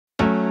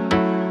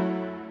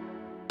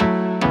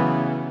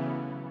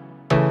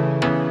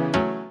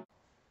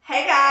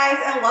guys,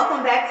 and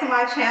welcome back to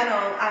my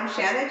channel. I'm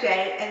Shanna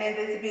J, and in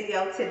this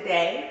video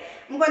today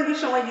I'm going to be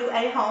showing you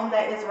a home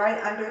that is right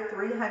under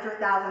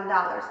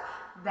 $300,000.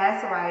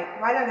 That's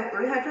right under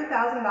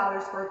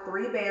 $300,000 for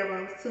 3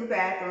 bedrooms, 2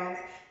 bathrooms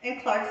in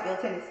Clarksville,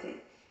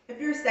 Tennessee.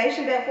 If you're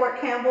stationed at Fort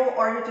Campbell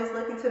or you're just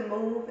looking to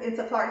move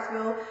into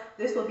Clarksville,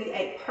 this will be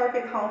a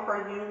perfect home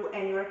for you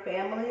and your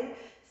family.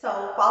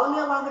 So follow me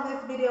along in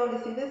this video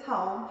to see this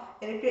home.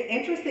 And if you're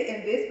interested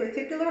in this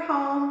particular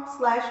home /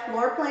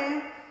 floor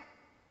plan,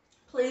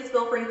 please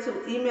feel free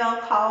to email,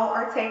 call,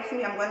 or text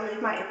me. I'm going to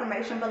leave my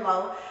information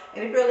below.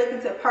 And if you're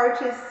looking to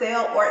purchase,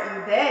 sell, or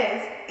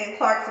invest in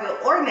Clarksville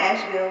or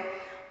Nashville,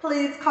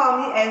 please call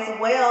me as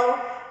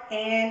well.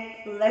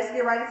 And let's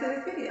get right into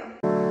this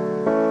video.